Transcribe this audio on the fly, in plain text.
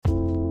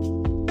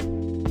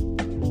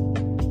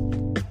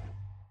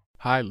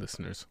Hi,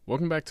 listeners.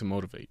 Welcome back to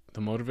Motivate,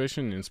 the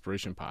Motivation and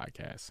Inspiration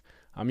Podcast.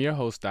 I'm your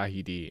host,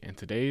 Dahi D, and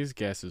today's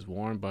guest is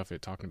Warren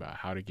Buffett talking about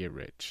how to get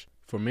rich.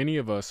 For many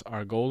of us,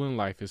 our goal in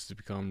life is to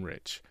become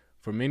rich.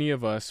 For many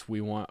of us, we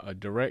want a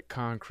direct,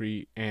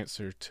 concrete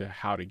answer to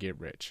how to get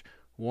rich.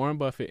 Warren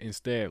Buffett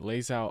instead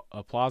lays out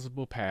a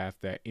plausible path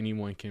that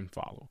anyone can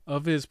follow.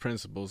 Of his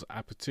principles,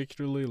 I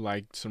particularly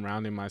like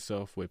surrounding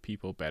myself with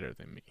people better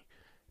than me.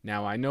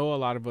 Now, I know a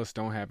lot of us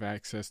don't have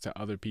access to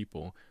other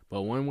people,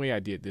 but one way I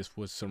did this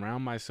was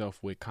surround myself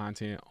with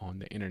content on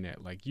the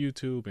internet like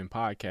YouTube and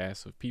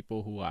podcasts of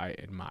people who I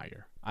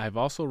admire. I have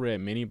also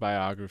read many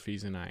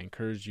biographies and I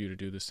encourage you to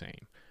do the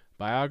same.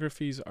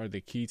 Biographies are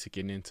the key to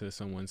getting into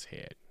someone's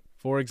head.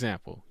 For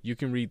example, you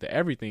can read The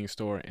Everything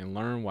Store and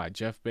learn why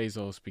Jeff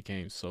Bezos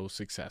became so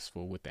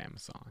successful with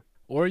Amazon.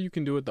 Or you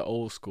can do it the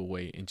old school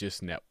way and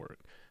just network.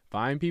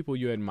 Find people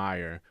you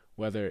admire,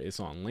 whether it's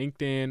on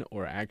LinkedIn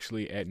or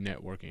actually at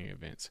networking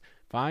events.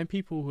 Find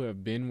people who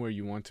have been where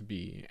you want to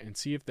be and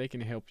see if they can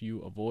help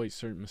you avoid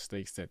certain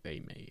mistakes that they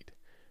made.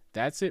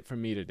 That's it for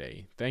me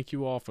today. Thank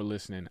you all for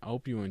listening. I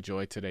hope you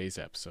enjoyed today's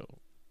episode.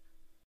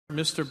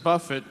 Mr.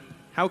 Buffett,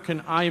 how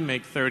can I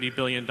make $30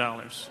 billion?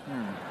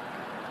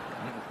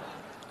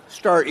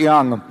 Start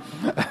young.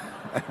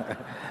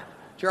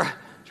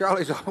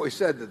 Charlie's always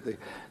said that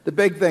the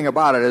big thing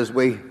about it is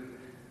we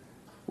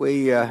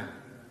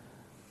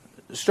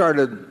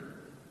started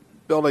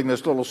building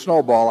this little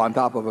snowball on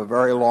top of a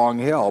very long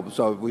hill.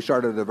 So we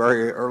started at a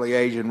very early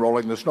age in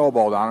rolling the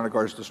snowball down. And of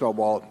course, the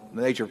snowball,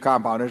 the nature of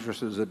compound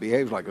interest is it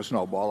behaves like a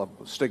snowball of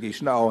sticky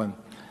snow.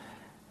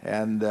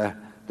 And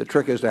the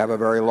trick is to have a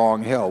very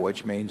long hill,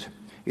 which means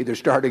either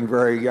starting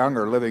very young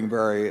or living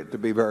to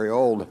be very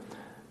old.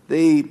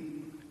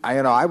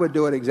 I would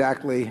do it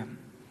exactly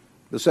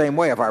the same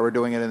way if I were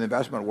doing it in the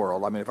investment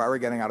world. I mean, if I were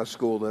getting out of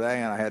school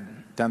today and I had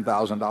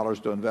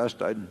 $10,000 to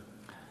invest,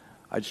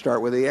 I'd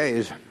start with the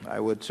A's. I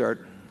would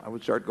start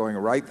going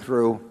right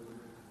through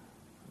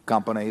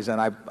companies, and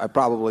I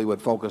probably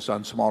would focus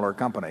on smaller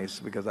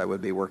companies because I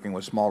would be working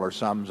with smaller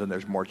sums, and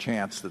there's more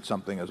chance that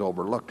something is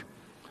overlooked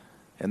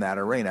in that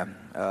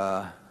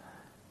arena.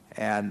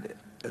 And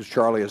as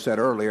Charlie has said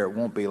earlier, it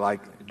won't be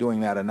like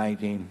doing that in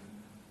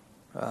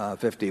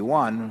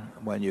 1951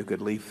 when you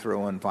could leaf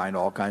through and find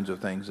all kinds of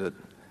things that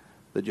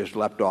just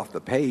leapt off the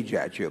page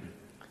at you.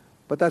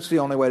 But that's the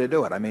only way to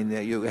do it. I mean,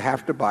 you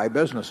have to buy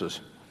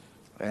businesses.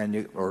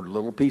 Or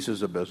little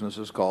pieces of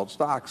businesses called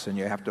stocks, and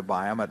you have to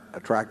buy them at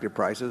attractive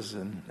prices,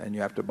 and you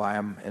have to buy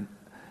them, and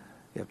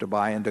you have to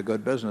buy into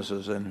good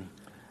businesses. And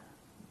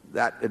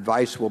that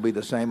advice will be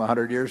the same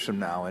 100 years from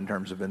now in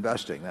terms of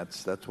investing.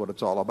 That's what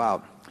it's all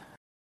about.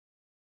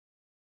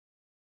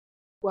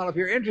 Well, if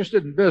you're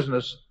interested in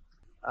business,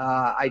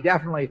 I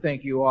definitely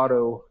think you ought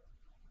to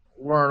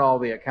learn all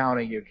the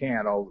accounting you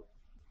can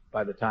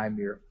by the time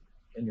you're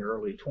in your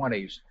early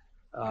 20s.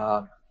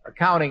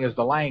 Accounting is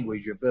the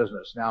language of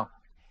business. Now,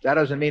 that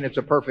doesn't mean it's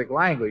a perfect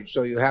language,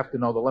 so you have to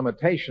know the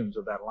limitations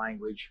of that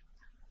language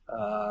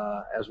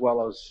as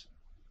well as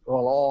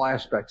all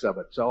aspects of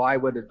it. So I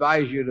would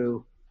advise you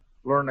to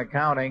learn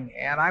accounting,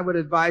 and I would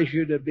advise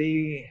you to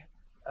be,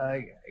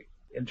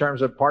 in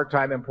terms of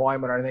part-time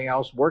employment or anything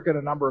else, work at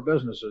a number of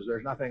businesses.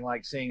 There's nothing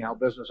like seeing how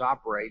business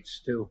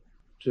operates to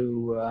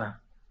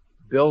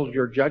build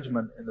your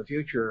judgment in the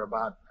future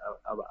about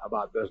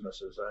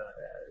businesses.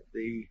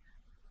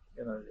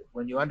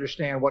 When you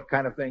understand what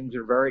kind of things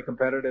are very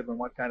competitive and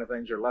what kind of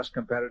things are less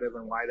competitive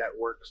and why that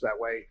works that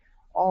way,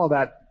 all of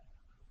that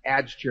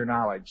adds to your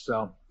knowledge.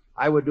 So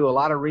I would do a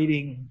lot of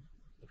reading.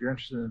 If you're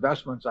interested in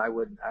investments, I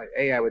would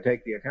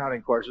take the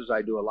accounting courses.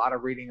 I do a lot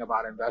of reading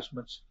about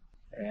investments,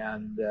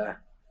 and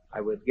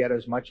I would get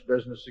as much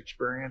business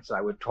experience.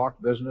 I would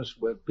talk business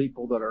with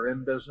people that are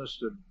in business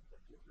to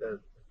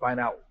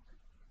find out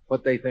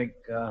what they think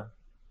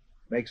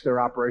makes their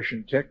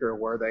operation tick or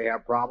where they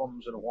have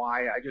problems and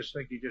why. I just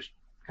think you just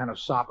kind of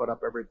sop it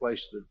up every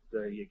place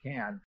that you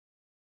can.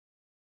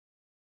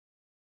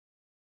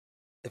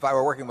 If I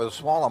were working with a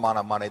small amount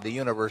of money, the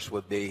universe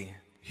would be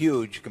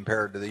huge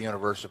compared to the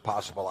universe of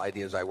possible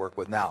ideas I work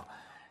with now.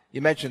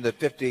 You mentioned that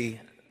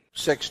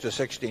 56 to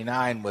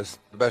 69 was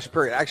the best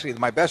period. Actually,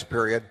 my best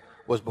period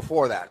was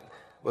before that. It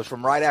was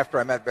from right after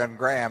I met Ben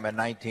Graham in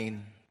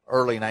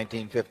early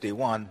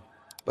 1951.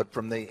 But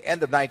from the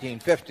end of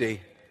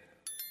 1950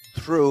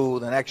 through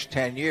the next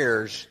 10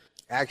 years,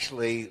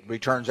 actually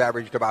returns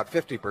averaged about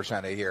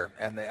 50% a year.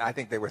 And I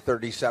think they were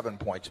 37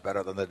 points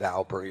better than the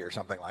Dow per year,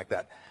 something like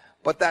that.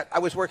 But that I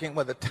was working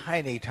with a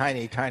tiny,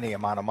 tiny, tiny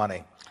amount of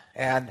money.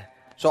 And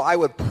so I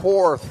would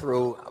pour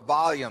through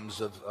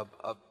volumes of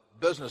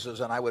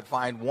businesses, and I would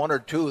find one or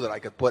two that I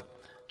could put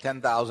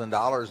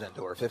 $10,000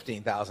 into or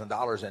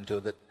 $15,000 into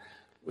that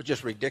were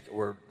just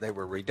ridiculous. They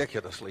were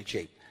ridiculously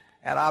cheap.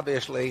 And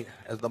obviously,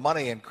 as the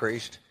money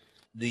increased,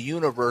 the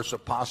universe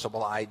of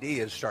possible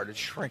ideas started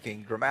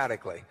shrinking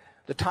dramatically.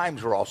 The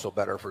times were also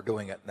better for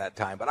doing it in that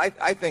time. But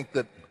I think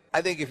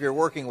if you're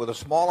working with a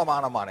small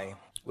amount of money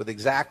with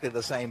exactly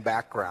the same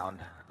background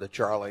that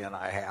Charlie and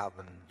I have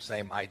and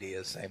same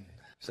ideas,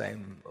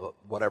 same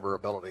whatever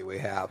ability we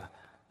have,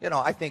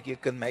 I think you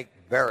can make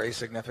very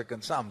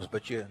significant sums,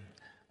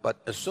 but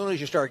as soon as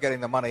you start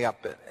getting the money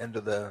up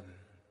into the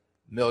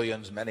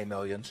millions, many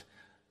millions,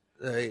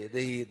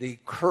 the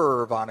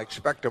curve on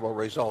expectable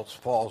results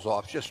falls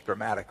off just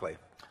dramatically.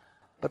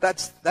 But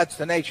that's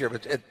the nature of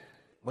it.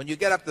 When you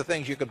get up to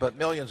things you can put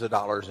millions of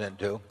dollars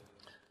into,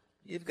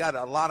 you've got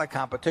a lot of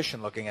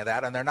competition looking at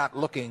that, and they're not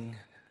looking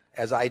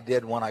as I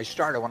did when I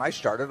started. When I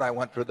started, I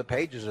went through the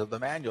pages of the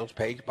manuals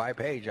page by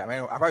page. I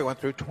mean, I probably went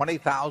through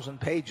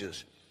 20,000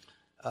 pages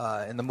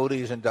in the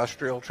Moody's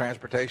Industrial,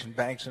 Transportation,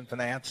 Banks, and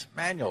Finance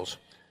manuals.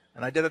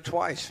 And I did it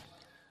twice.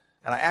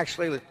 And I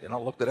actually,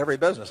 looked at every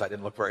business. I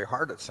didn't look very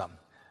hard at some.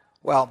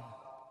 Well,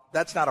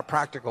 that's not a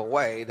practical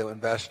way to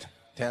invest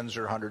tens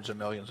or hundreds of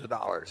millions of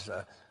dollars.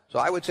 So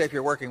I would say if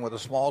you're working with a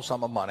small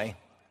sum of money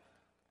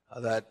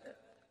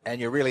and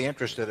you're really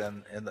interested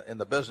in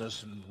the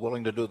business and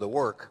willing to do the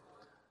work,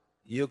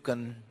 you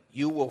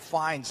will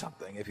find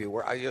something. If you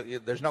were,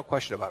 there's no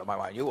question about it in my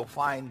mind. You will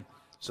find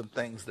some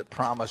things that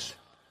promise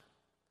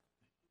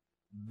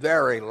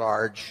very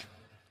large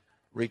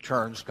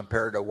returns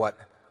compared to what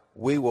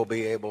we will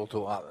be able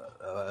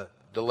to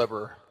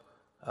deliver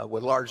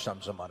with large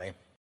sums of money.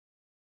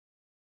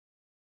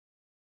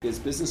 Is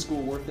business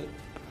school worth it?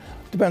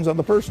 Depends on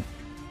the person.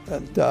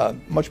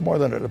 And much more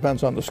than it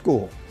depends on the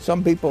school.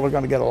 Some people are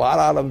going to get a lot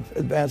out of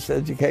advanced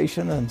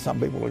education, and some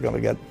people are going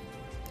to get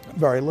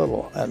very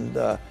little. And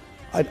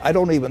I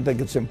don't even think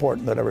it's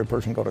important that every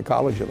person go to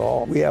college at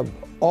all. We have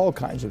all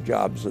kinds of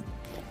jobs at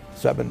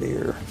 70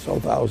 or so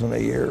thousand a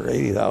year,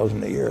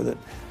 80,000 a year that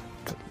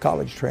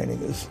college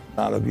training is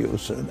not of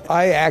use. And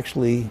I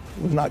actually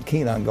was not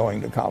keen on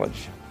going to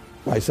college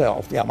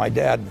myself. Yeah, my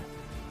dad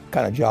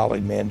kind of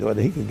jollied me into it.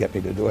 He could get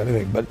me to do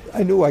anything, but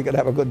I knew I could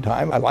have a good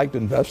time. I liked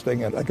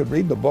investing, and I could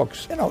read the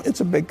books. It's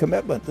a big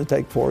commitment to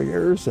take 4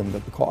 years, and the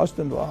cost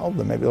involved,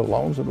 and maybe the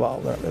loans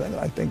involved, and everything.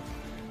 I think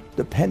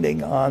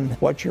depending on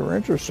what your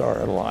interests are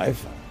in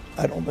life,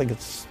 I don't think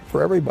it's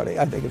for everybody.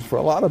 I think it's for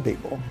a lot of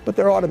people, but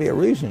there ought to be a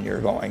reason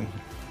you're going,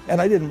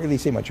 and I didn't really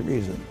see much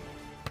reason.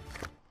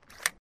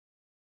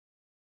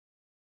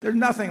 There's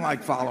nothing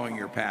like following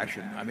your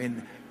passion. I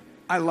mean,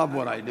 I love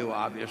what I do,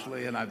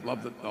 obviously, and I've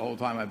loved it the whole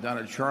time I've done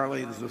it.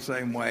 Charlie is the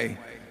same way.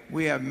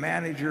 We have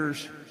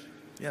managers,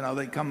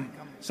 they come,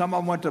 some of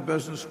them went to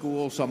business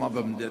school, some of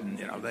them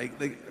didn't.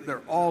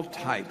 They're all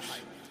types.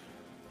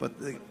 But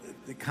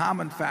the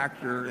common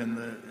factor in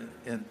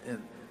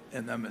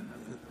them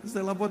is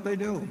they love what they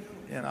do,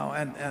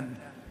 and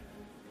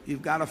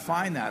you've got to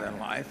find that in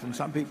life. And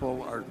some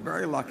people are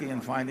very lucky in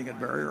finding it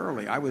very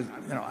early.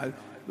 It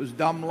was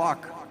dumb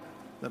luck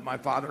that my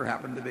father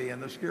happened to be in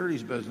the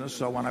securities business,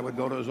 so when I would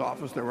go to his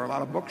office, there were a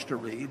lot of books to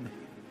read,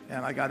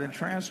 and I got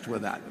entranced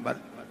with that.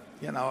 But,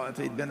 if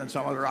he'd been in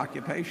some other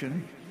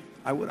occupation,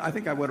 I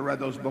think I would have read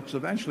those books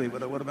eventually,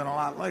 but it would have been a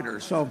lot later.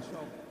 So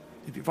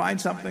if you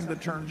find something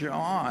that turns you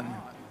on,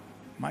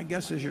 my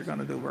guess is you're going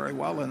to do very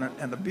well.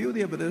 And the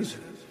beauty of it is,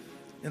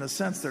 in a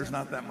sense, there's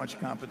not that much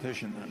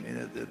competition. I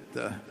mean,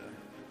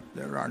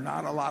 there are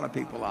not a lot of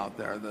people out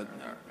there that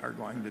are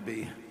going to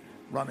be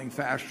running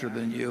faster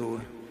than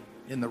you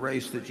in the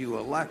race that you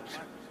elect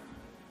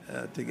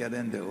to get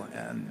into.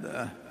 And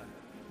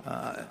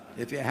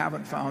if you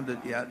haven't found it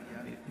yet,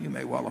 you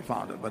may well have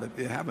found it, but if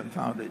you haven't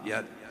found it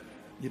yet,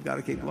 you've got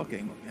to keep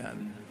looking.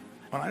 And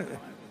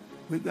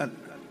we've got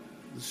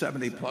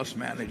 70 plus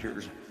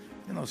managers.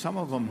 Some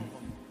of them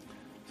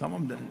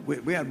didn't.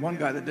 We had one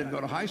guy that didn't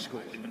go to high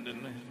school even,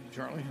 didn't he,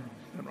 Charlie?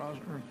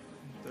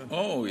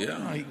 Oh,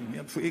 yeah.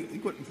 He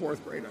quit in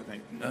fourth grade, I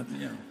think.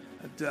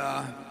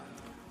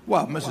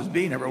 Well, Mrs.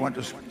 B never went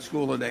to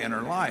school a day in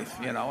her life,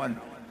 and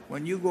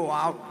when you go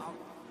out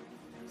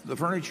to the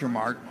Furniture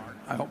Mart,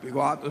 I hope you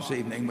go out this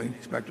evening. We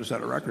expect to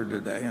set a record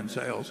today in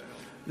sales.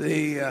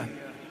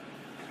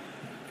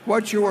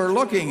 What you are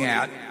looking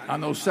at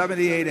on those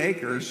 78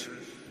 acres,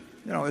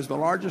 is the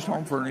largest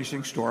home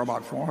furnishing store,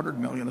 about $400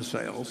 million of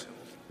sales,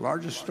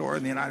 largest store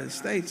in the United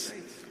States,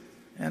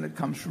 and it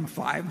comes from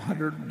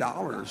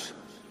 $500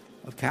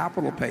 of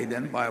capital paid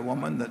in by a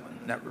woman that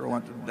never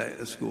went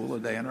to school a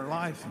day in her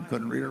life and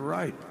couldn't read or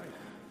write.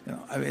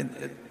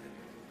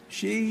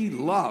 She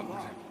loved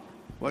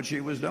what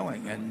she was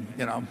doing, and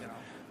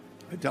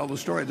I tell the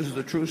story. This is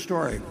a true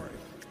story.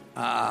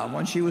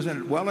 When she was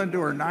well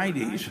into her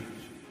 90s,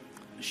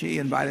 she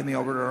invited me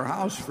over to her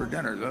house for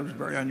dinner. That was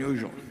very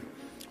unusual.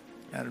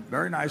 At a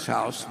very nice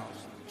house,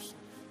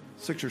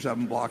 6 or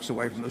 7 blocks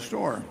away from the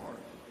store.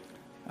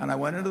 And I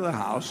went into the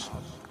house,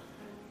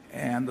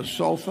 and the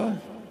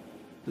sofa,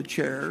 the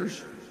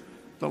chairs,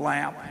 the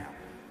lamp,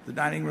 the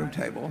dining room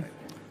table,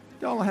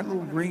 they all had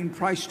little green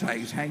price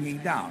tags hanging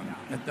down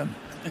at them.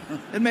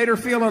 It made her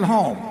feel at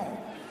home.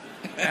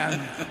 And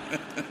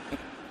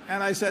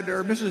I said to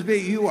her, Mrs. B,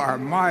 you are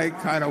my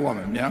kind of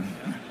woman, yeah?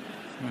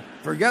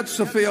 Forget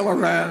Sophia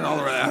Loren and all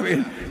the rest. I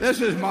mean,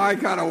 this is my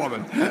kind of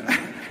woman.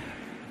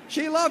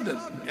 She loved it,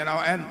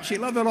 and she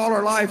loved it all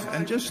her life.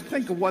 And just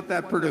think of what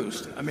that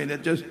produced. I mean,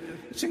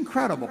 it's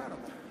incredible.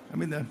 I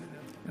mean,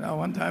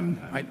 one time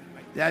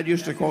Dad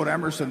used to quote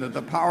Emerson that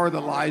the power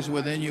that lies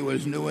within you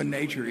is new in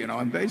nature,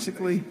 and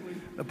basically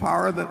the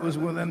power that was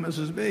within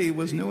Mrs. B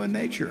was new in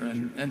nature,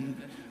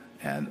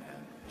 and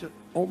just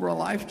over a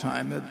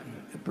lifetime it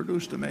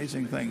produced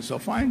amazing things. So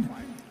find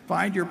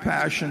your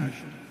passion,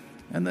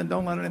 and then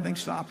don't let anything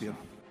stop you.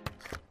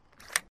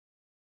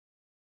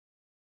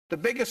 The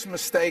biggest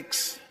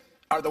mistakes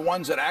are the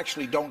ones that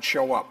actually don't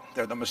show up.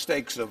 They're the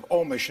mistakes of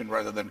omission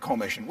rather than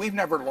commission. We've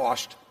never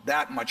lost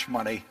that much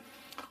money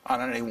on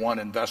any one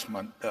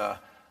investment, but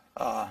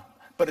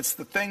it's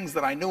the things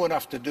that I knew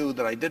enough to do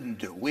that I didn't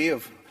do. We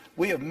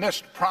have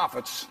missed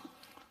profits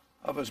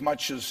of as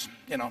much as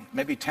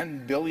maybe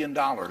 $10 billion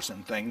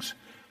in things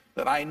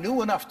that I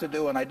knew enough to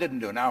do and I didn't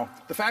do. Now,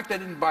 the fact I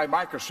didn't buy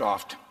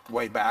Microsoft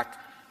way back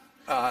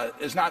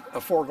is not a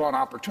foregone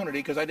opportunity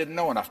because I didn't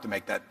know enough to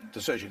make that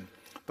decision.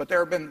 But there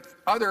have been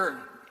other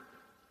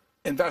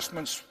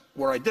investments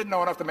where I didn't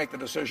know enough to make the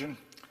decision,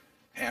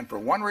 and for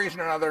one reason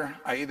or another,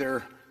 I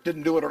either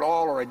didn't do it at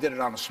all or I did it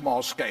on a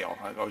small scale.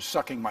 I was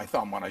sucking my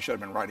thumb when I should have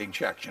been writing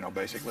checks,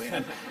 basically.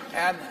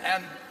 And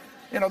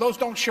those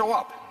don't show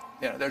up.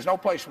 There's no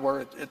place where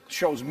it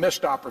shows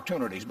missed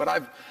opportunities, but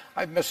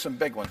I've missed some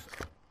big ones.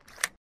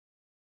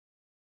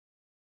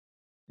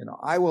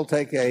 I will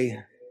take a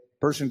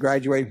person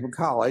graduating from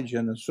college,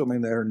 and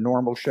assuming they're in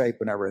normal shape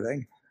and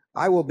everything,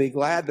 I will be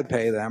glad to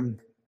pay them,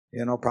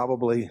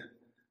 probably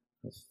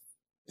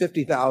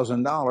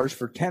 $50,000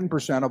 for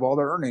 10% of all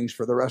their earnings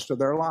for the rest of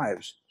their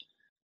lives.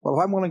 Well,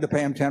 if I'm willing to pay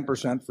them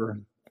 10% for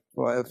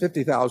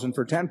 $50,000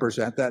 for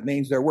 10%, that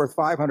means they're worth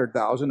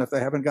 $500,000 if they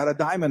haven't got a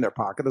dime in their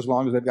pocket, as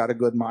long as they've got a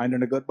good mind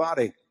and a good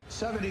body.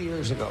 70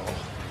 years ago,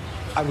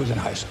 I was in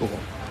high school,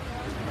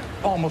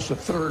 almost a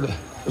third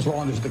as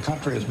long as the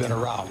country has been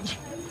around.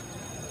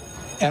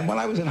 And when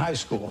I was in high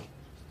school,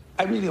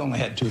 I really only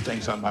had two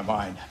things on my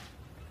mind: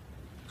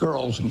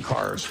 girls and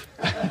cars.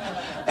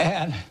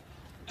 and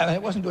I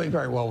wasn't doing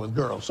very well with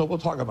girls, so we'll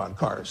talk about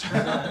cars.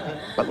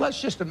 But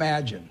let's just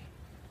imagine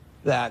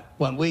that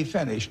when we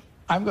finish,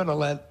 I'm going to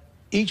let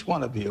each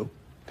one of you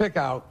pick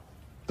out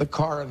the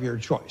car of your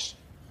choice.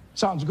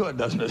 Sounds good,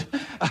 doesn't it?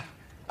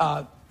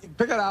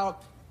 Pick it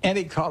out,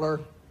 any color,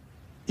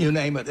 you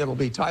name it. It'll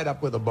be tied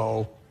up with a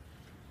bow,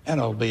 and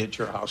it'll be at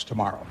your house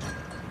tomorrow.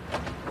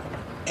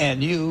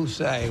 And you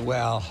say,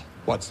 well,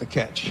 what's the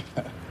catch?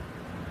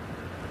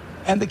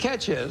 And the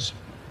catch is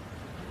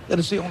that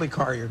it's the only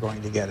car you're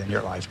going to get in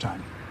your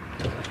lifetime.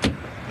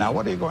 Now,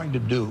 what are you going to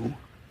do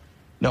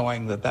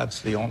knowing that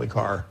that's the only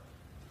car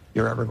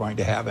you're ever going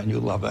to have and you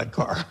love that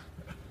car?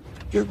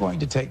 You're going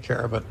to take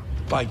care of it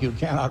like you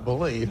cannot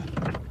believe.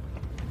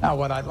 Now,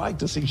 what I'd like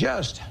to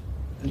suggest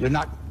is you're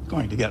not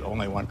going to get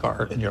only one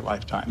car in your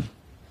lifetime,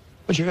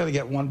 but you're going to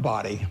get one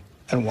body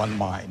and one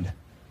mind,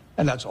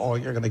 and that's all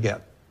you're going to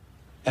get.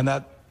 And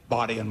that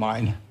body and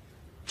mind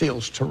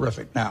feels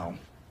terrific now,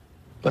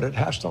 but it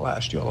has to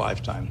last you a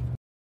lifetime.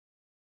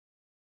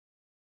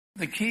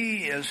 The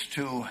key is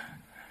to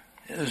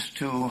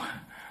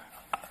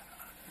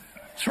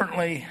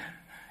certainly,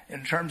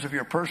 in terms of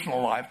your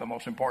personal life, the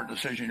most important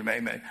decision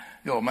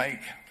you'll make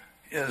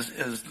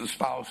is the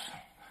spouse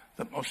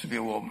that most of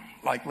you will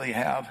likely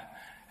have.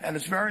 And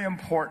it's very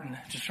important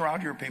to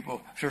surround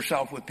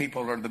yourself with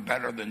people that are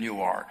better than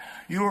you are.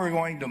 You are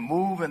going to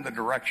move in the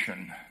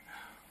direction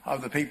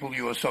of the people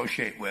you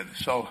associate with.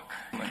 So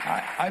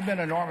I've been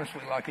enormously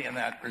lucky in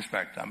that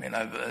respect. I mean,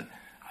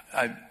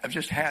 I've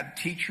just had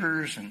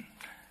teachers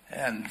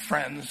and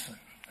friends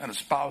and a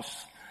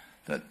spouse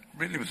that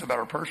really was a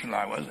better person than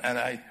I was, and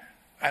I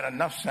had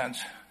enough sense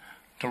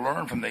to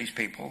learn from these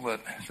people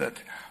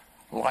that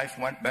life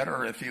went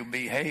better if you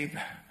behaved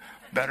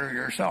better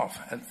yourself.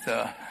 It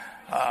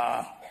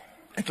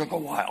took a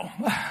while.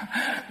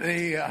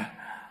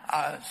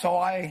 So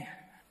I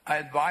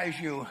advise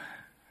you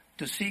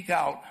to seek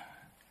out,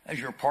 as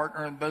your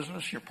partner in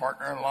business, your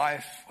partner in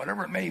life,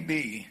 whatever it may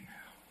be,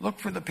 look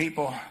for the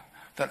people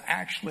that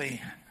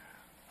actually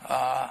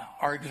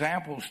are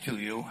examples to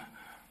you,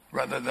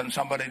 rather than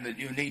somebody that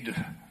you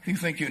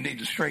think you need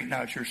to straighten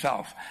out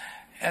yourself.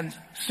 And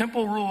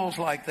simple rules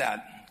like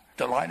that,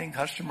 delighting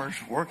customers,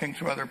 working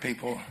through other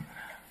people,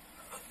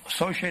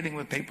 associating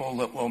with people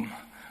that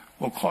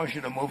will cause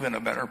you to move in a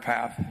better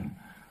path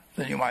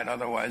than you might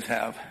otherwise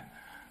have,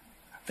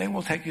 they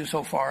will take you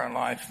so far in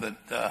life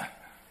that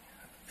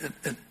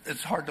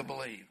it's hard to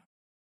believe.